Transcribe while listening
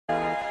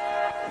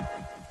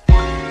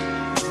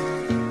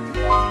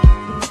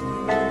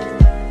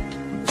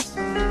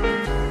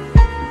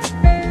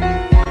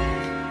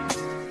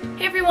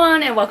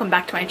and welcome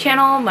back to my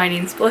channel. My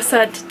name's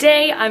Melissa.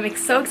 Today I'm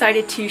so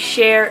excited to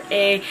share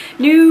a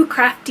new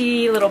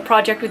crafty little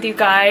project with you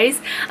guys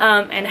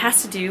and it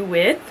has to do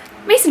with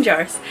mason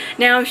jars.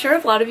 Now I'm sure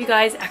a lot of you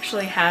guys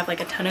actually have like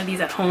a ton of these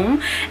at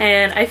home,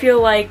 and I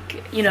feel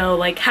like, you know,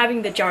 like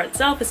having the jar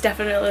itself is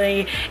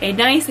definitely a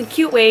nice and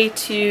cute way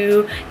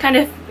to kind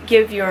of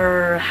give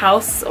your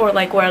house or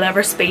like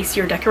whatever space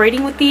you're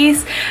decorating with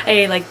these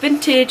a like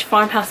vintage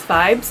farmhouse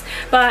vibes,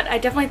 but I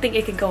definitely think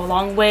it can go a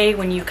long way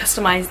when you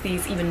customize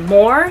these even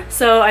more.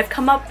 So I've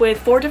come up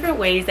with 4 different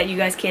ways that you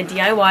guys can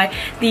DIY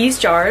these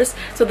jars,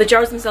 so the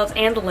jars themselves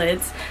and the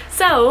lids.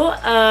 So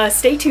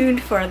stay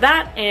tuned for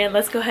that, and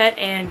let's go ahead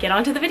and get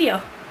on to the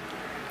video.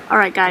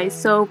 Alright guys,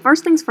 so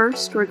first things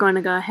first, we're going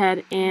to go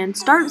ahead and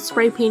start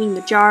spray painting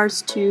the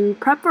jars to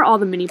prep for all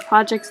the mini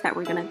projects that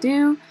we're going to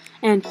do.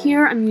 And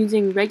here I'm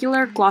using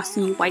regular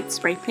glossy white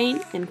spray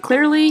paint, and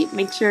clearly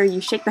make sure you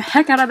shake the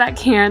heck out of that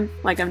can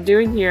like I'm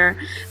doing here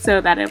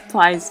so that it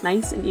applies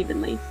nice and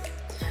evenly.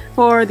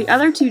 For the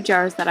other 2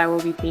 jars that I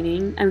will be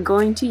painting, I'm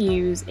going to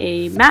use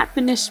a matte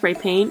finish spray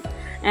paint,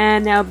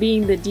 and now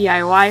being the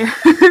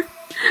DIYer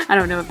I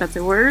don't know if that's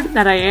a word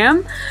that I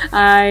am,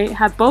 I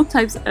have both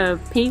types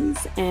of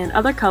paints and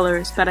other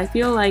colors, but I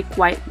feel like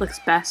white looks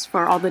best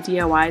for all the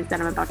DIYs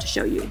that I'm about to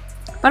show you.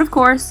 But of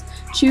course,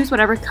 choose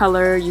whatever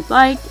color you'd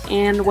like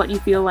and what you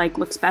feel like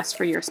looks best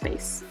for your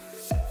space.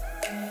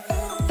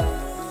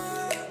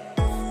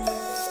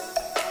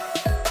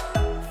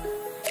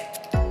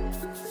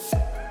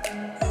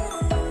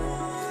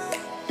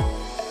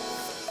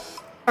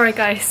 Alright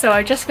guys, so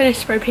I just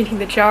finished spray painting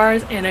the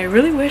jars, and I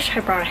really wish I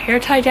brought a hair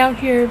tie down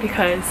here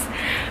because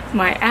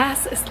my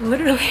ass is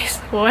literally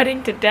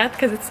sweating to death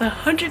because it's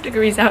 100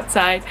 degrees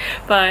outside.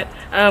 But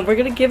we're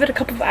gonna give it a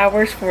couple of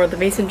hours for the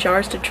mason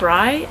jars to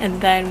dry, and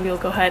then we'll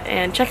go ahead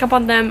and check up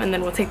on them, and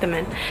then we'll take them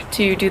in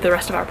to do the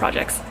rest of our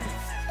projects.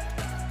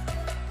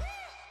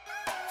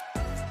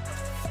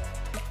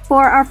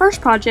 For our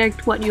first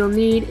project, what you'll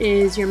need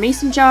is your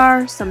mason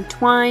jar, some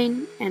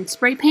twine, and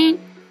spray paint,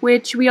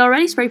 which we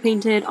already spray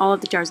painted all of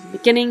the jars in the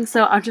beginning,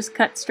 so I'll just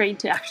cut straight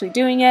to actually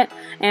doing it,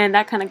 and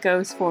that kind of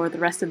goes for the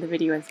rest of the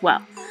video as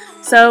well.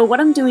 So what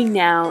I'm doing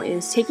now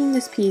is taking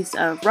this piece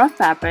of rough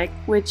fabric,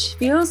 which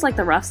feels like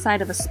the rough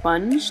side of a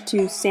sponge,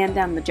 to sand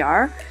down the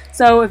jar.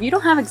 So if you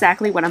don't have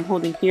exactly what I'm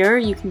holding here,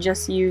 you can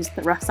just use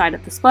the rough side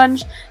of the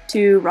sponge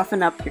to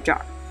roughen up your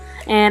jar.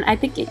 And I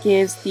think it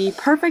gives the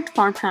perfect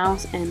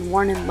farmhouse and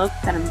worn-in look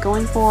that I'm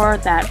going for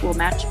that will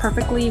match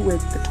perfectly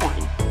with the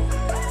twine.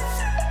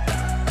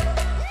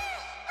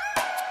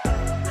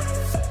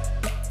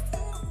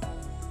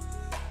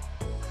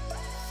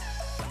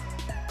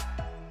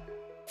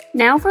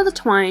 Now for the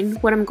twine,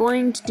 what I'm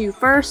going to do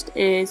first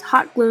is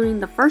hot gluing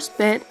the first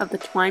bit of the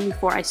twine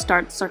before I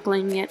start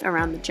circling it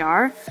around the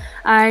jar.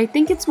 I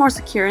think it's more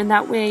secure in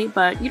that way,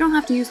 but you don't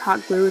have to use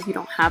hot glue if you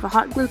don't have a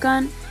hot glue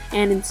gun,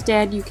 and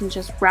instead you can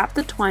just wrap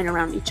the twine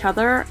around each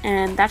other,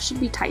 and that should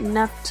be tight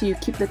enough to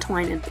keep the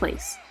twine in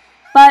place.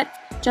 But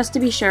just to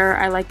be sure,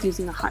 I like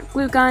using a hot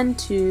glue gun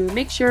to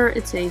make sure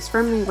it stays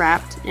firmly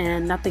wrapped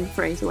and nothing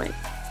frays away.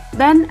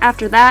 Then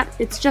after that,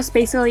 it's just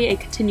basically a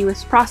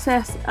continuous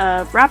process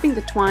of wrapping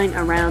the twine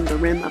around the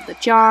rim of the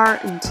jar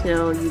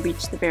until you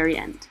reach the very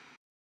end.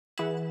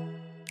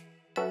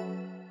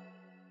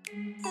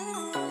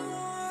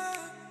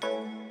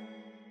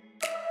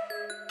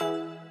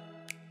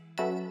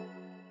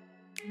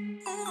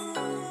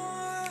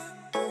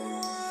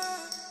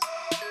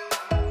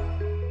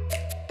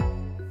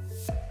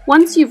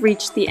 Once you've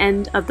reached the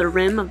end of the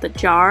rim of the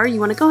jar, you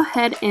want to go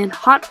ahead and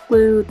hot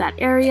glue that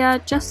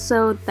area just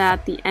so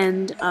that the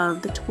end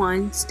of the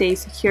twine stays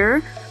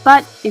secure.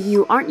 But if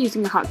you aren't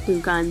using a hot glue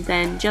gun,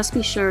 then just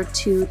be sure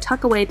to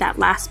tuck away that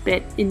last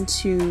bit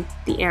into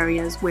the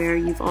areas where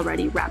you've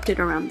already wrapped it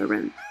around the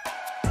rim.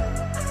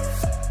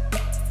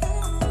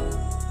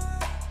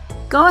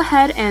 Go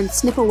ahead and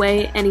snip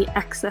away any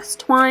excess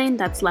twine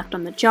that's left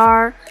on the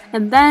jar,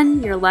 and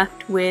then you're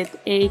left with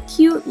a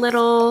cute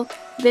little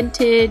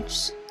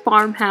vintage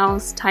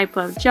farmhouse type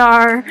of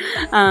jar,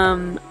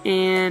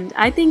 and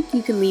I think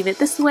you can leave it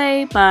this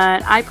way,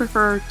 but I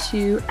prefer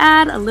to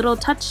add a little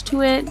touch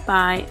to it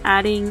by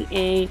adding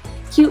a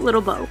cute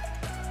little bow.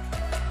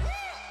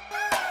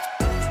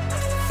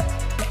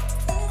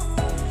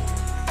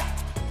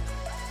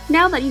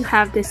 Now that you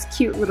have this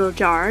cute little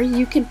jar,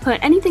 you can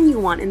put anything you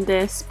want in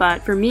this,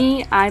 but for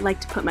me, I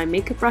like to put my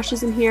makeup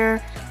brushes in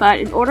here. But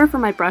in order for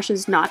my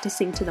brushes not to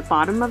sink to the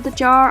bottom of the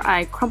jar,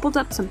 I crumpled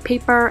up some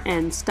paper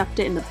and stuffed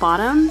it in the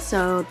bottom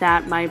so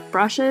that my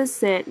brushes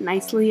sit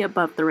nicely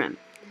above the rim.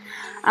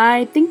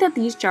 I think that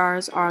these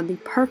jars are the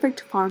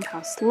perfect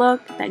farmhouse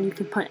look that you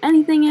can put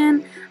anything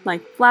in,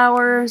 like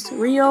flowers,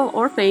 real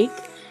or fake.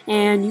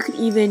 And you could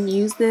even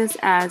use this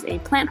as a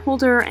plant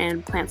holder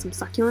and plant some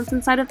succulents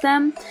inside of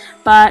them.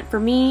 But for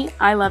me,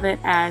 I love it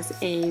as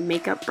a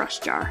makeup brush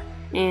jar,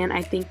 and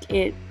I think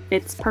it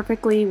fits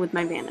perfectly with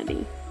my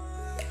vanity.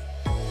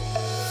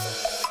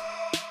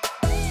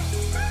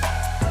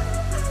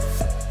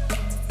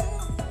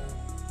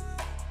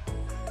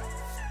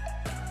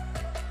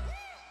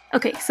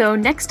 Okay, so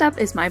next up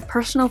is my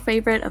personal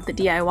favorite of the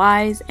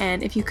DIYs,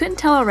 and if you couldn't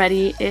tell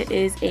already, it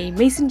is a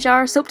mason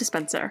jar soap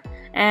dispenser.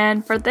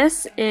 And for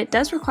this, it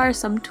does require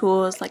some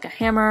tools like a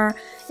hammer,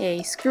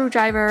 a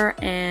screwdriver,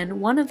 and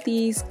one of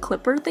these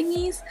clipper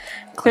thingies.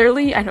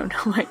 Clearly, I don't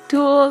know my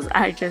tools,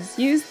 I just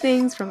use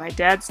things from my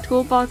dad's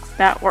toolbox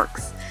that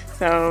works.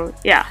 So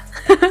yeah.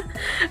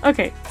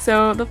 Okay,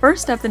 so the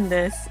first step in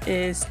this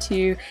is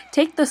to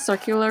take the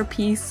circular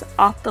piece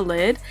off the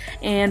lid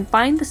and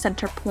find the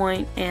center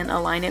point and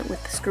align it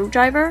with the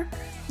screwdriver.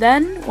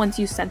 Then, once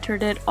you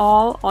centered it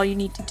all you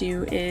need to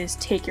do is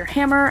take your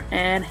hammer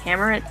and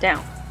hammer it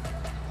down.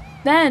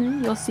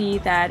 Then you'll see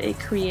that it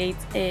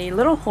creates a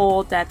little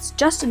hole that's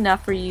just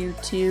enough for you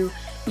to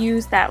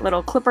use that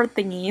little clipper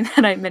thingy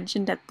that I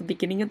mentioned at the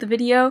beginning of the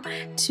video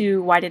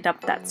to widen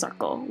up that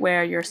circle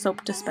where your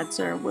soap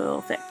dispenser will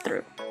fit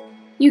through.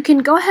 You can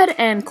go ahead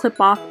and clip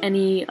off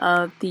any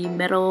of the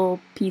metal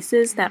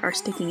pieces that are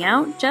sticking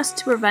out just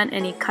to prevent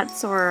any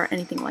cuts or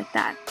anything like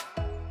that.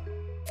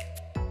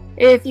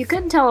 If you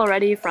couldn't tell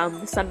already from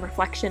the sun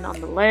reflection on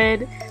the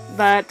lid,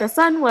 but the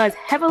sun was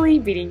heavily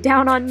beating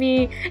down on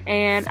me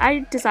and I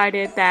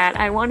decided that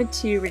I wanted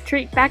to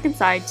retreat back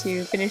inside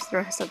to finish the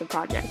rest of the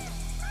project.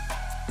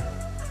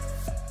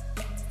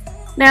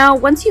 Now,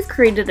 once you've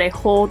created a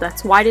hole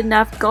that's wide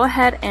enough, go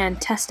ahead and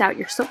test out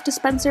your soap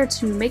dispenser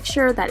to make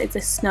sure that it's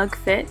a snug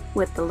fit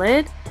with the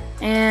lid.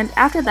 And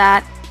after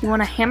that, you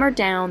want to hammer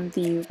down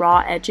the raw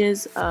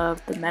edges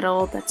of the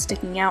metal that's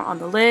sticking out on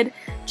the lid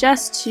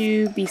just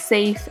to be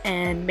safe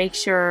and make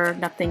sure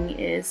nothing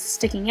is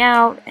sticking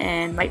out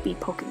and might be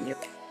poking you.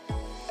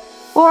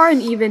 For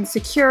an even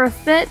secure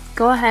fit,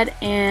 go ahead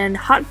and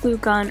hot glue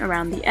gun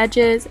around the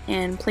edges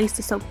and place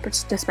the soap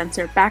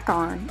dispenser back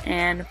on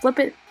and flip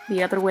it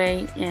the other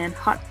way and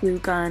hot glue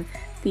gun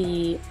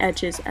the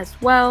edges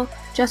as well,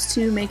 just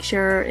to make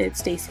sure it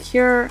stays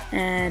secure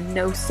and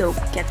no soap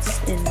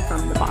gets in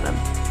from the bottom.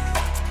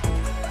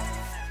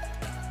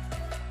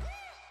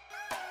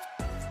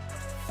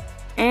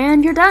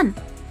 And you're done!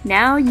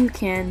 Now you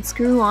can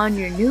screw on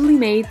your newly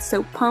made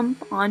soap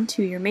pump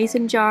onto your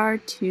mason jar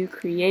to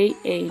create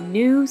a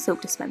new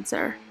soap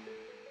dispenser.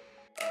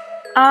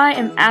 I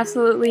am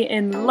absolutely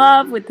in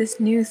love with this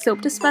new soap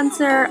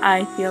dispenser.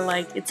 I feel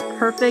like it's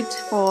perfect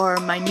for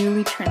my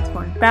newly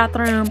transformed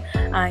bathroom.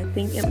 I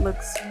think it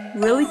looks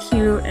really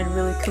cute and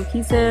really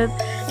cohesive,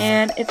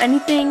 and if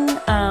anything,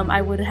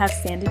 I would have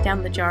sanded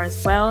down the jar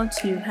as well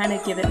to kind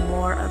of give it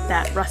more of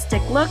that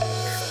rustic look,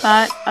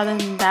 but other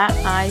than that,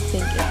 I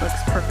think it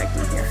looks perfect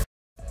in here.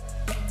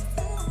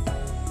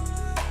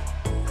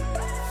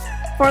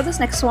 For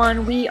this next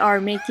one, we are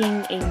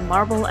making a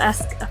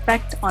marble-esque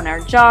effect on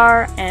our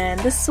jar, and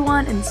this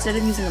one, instead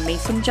of using a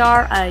mason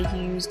jar, I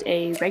used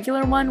a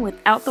regular one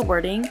without the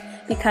wording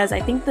because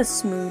I think the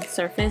smooth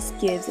surface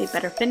gives a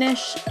better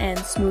finish and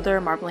smoother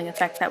marbling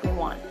effect that we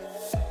want.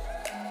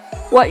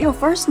 What you'll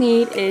first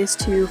need is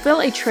to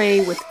fill a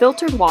tray with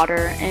filtered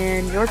water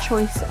and your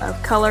choice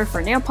of color for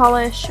nail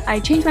polish. I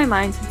changed my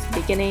mind since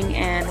the beginning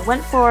and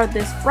went for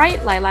this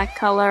bright lilac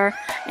color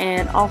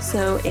and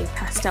also a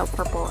pastel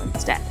purple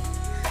instead.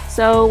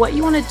 So what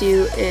you want to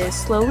do is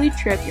slowly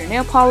drip your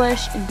nail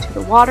polish into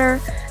the water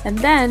and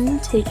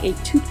then take a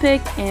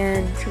toothpick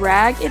and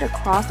drag it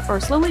across, or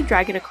slowly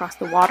drag it across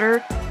the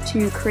water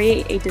to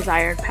create a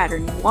desired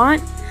pattern you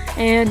want.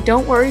 And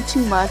don't worry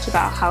too much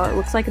about how it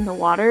looks like in the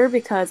water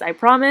because I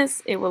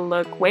promise it will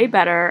look way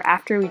better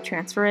after we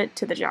transfer it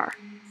to the jar.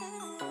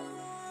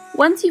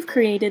 Once you've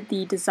created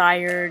the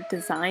desired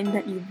design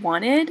that you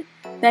wanted,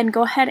 then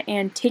go ahead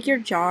and take your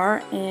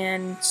jar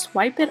and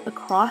swipe it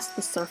across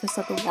the surface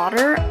of the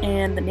water,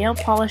 and the nail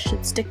polish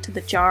should stick to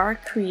the jar,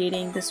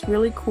 creating this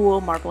really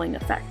cool marbling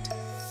effect.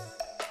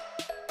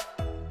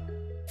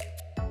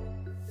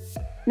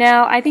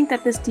 Now, I think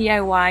that this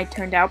DIY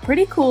turned out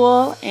pretty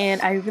cool,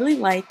 and I really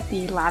like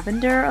the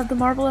lavender of the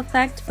marble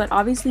effect, but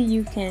obviously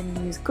you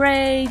can use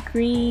gray,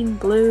 green,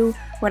 blue,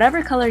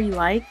 whatever color you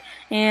like,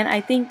 and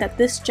I think that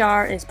this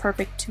jar is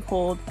perfect to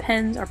hold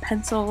pens or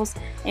pencils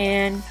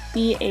and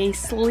be a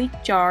sleek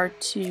jar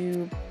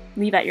to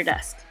leave at your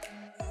desk.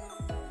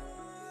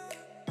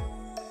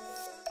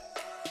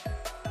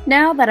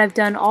 Now that I've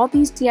done all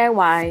these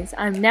DIYs,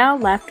 I'm now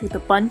left with a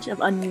bunch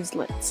of unused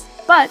lids.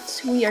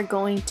 But we are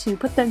going to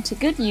put them to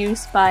good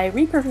use by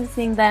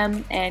repurposing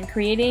them and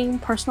creating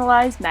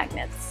personalized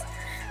magnets.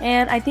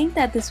 And I think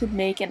that this would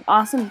make an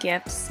awesome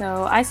gift,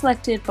 so I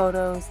selected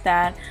photos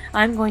that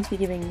I'm going to be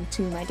giving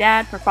to my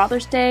dad for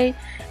Father's Day.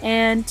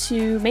 And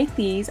to make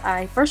these,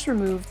 I first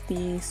removed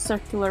the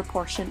circular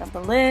portion of the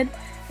lid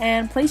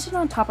and placed it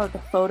on top of the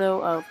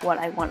photo of what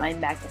I want my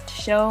magnet to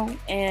show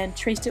and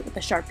traced it with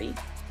a Sharpie.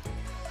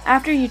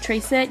 After you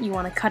trace it, you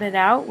want to cut it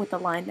out with the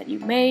line that you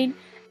made.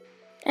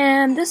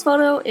 And this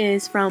photo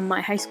is from my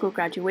high school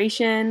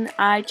graduation.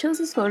 I chose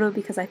this photo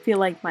because I feel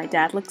like my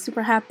dad looks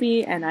super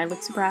happy and I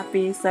look super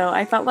happy, so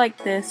I felt like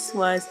this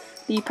was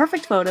the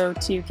perfect photo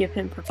to give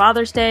him for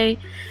Father's Day.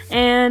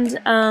 And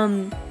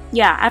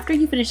yeah, after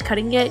you finish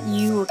cutting it,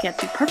 you will get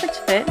the perfect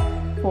fit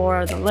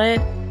for the lid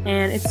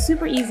and it's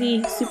super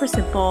easy, super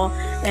simple,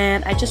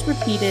 and I just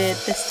repeated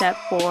this step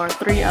for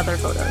 3 other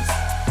photos.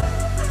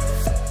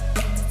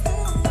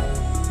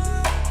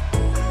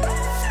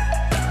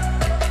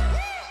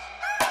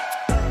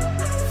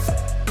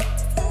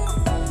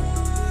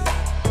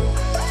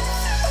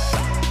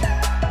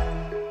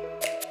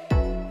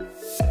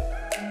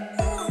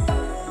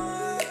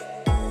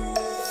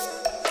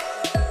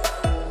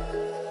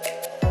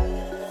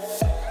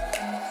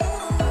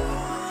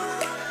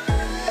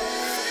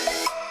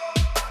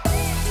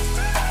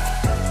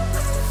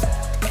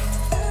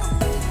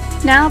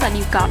 Now that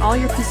you've got all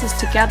your pieces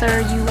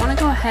together, you want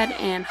to go ahead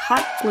and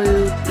hot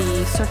glue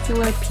the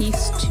circular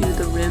piece to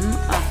the rim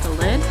of the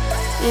lid,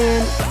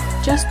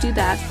 and just do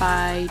that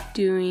by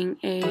doing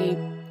a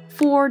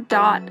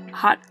 4-dot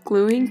hot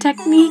gluing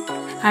technique,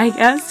 I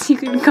guess you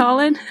can call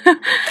it.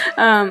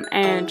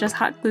 And just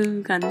hot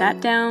glue gun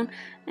that down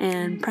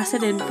and press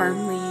it in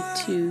firmly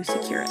to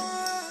secure it.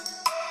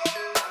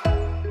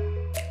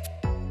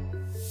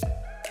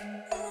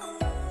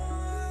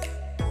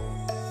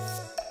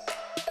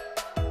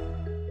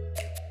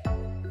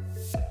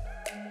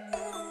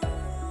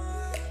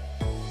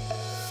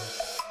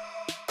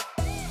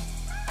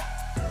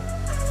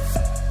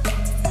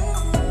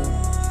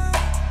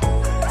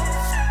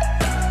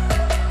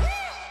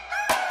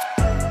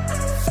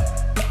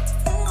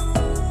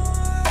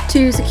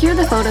 To secure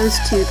the photos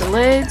to the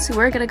lids,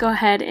 we're going to go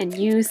ahead and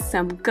use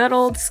some good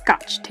old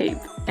Scotch tape.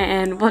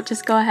 And we'll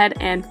just go ahead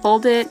and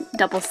fold it,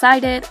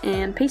 double-side it,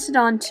 and paste it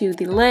onto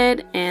the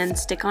lid and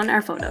stick on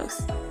our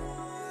photos.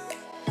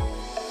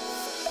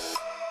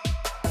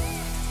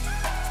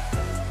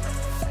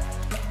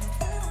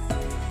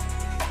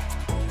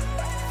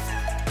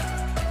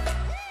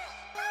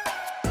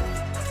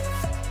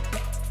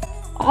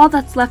 All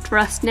that's left for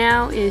us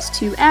now is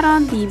to add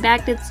on the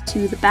magnets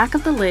to the back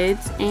of the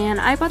lids,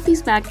 and I bought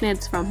these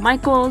magnets from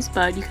Michael's,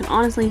 but you can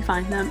honestly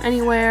find them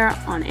anywhere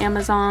on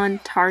Amazon,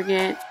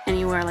 Target,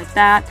 anywhere like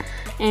that.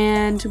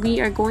 And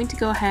we are going to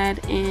go ahead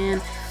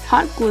and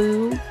hot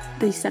glue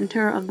the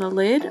center of the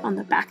lid on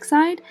the back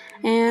side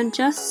and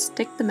just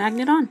stick the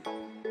magnet on.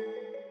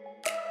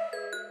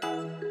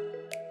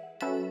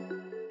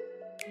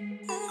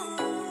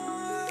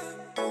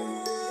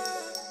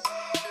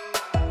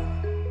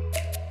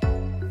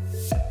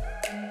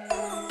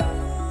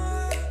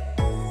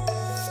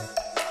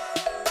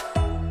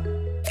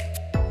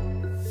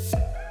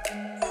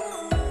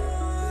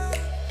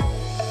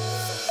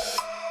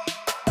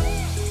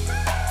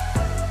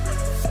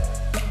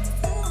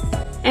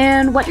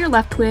 And what you're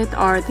left with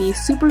are these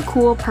super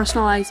cool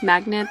personalized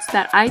magnets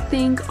that I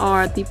think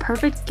are the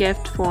perfect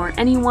gift for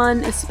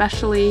anyone,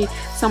 especially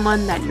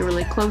someone that you're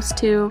really close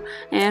to.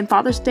 And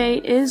Father's Day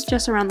is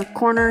just around the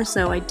corner,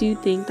 so I do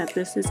think that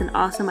this is an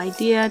awesome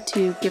idea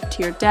to gift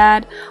to your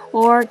dad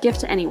or gift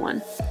to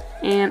anyone.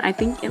 And I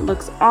think it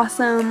looks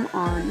awesome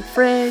on the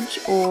fridge,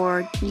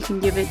 or you can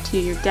give it to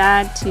your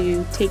dad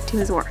to take to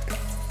his work.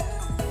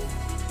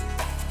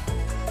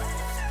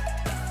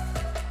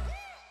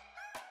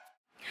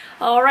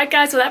 Alright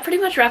guys, so that pretty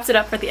much wraps it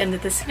up for the end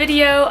of this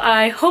video.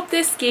 I hope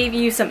this gave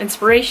you some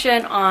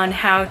inspiration on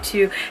how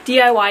to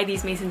DIY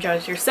these mason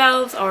jars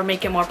yourselves or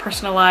make it more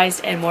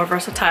personalized and more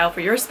versatile for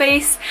your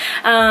space,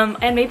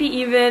 and maybe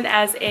even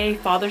as a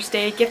Father's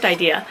Day gift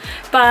idea.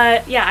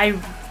 But yeah,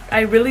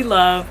 I really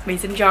love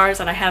mason jars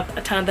and I have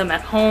a ton of them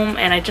at home,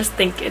 and I just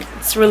think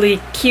it's really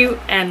cute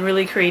and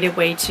really creative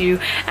way to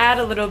add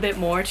a little bit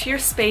more to your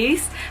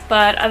space.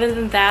 But other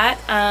than that,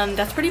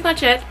 that's pretty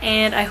much it,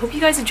 and I hope you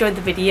guys enjoyed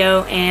the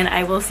video, and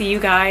I will see you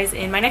guys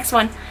in my next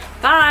one.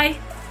 Bye!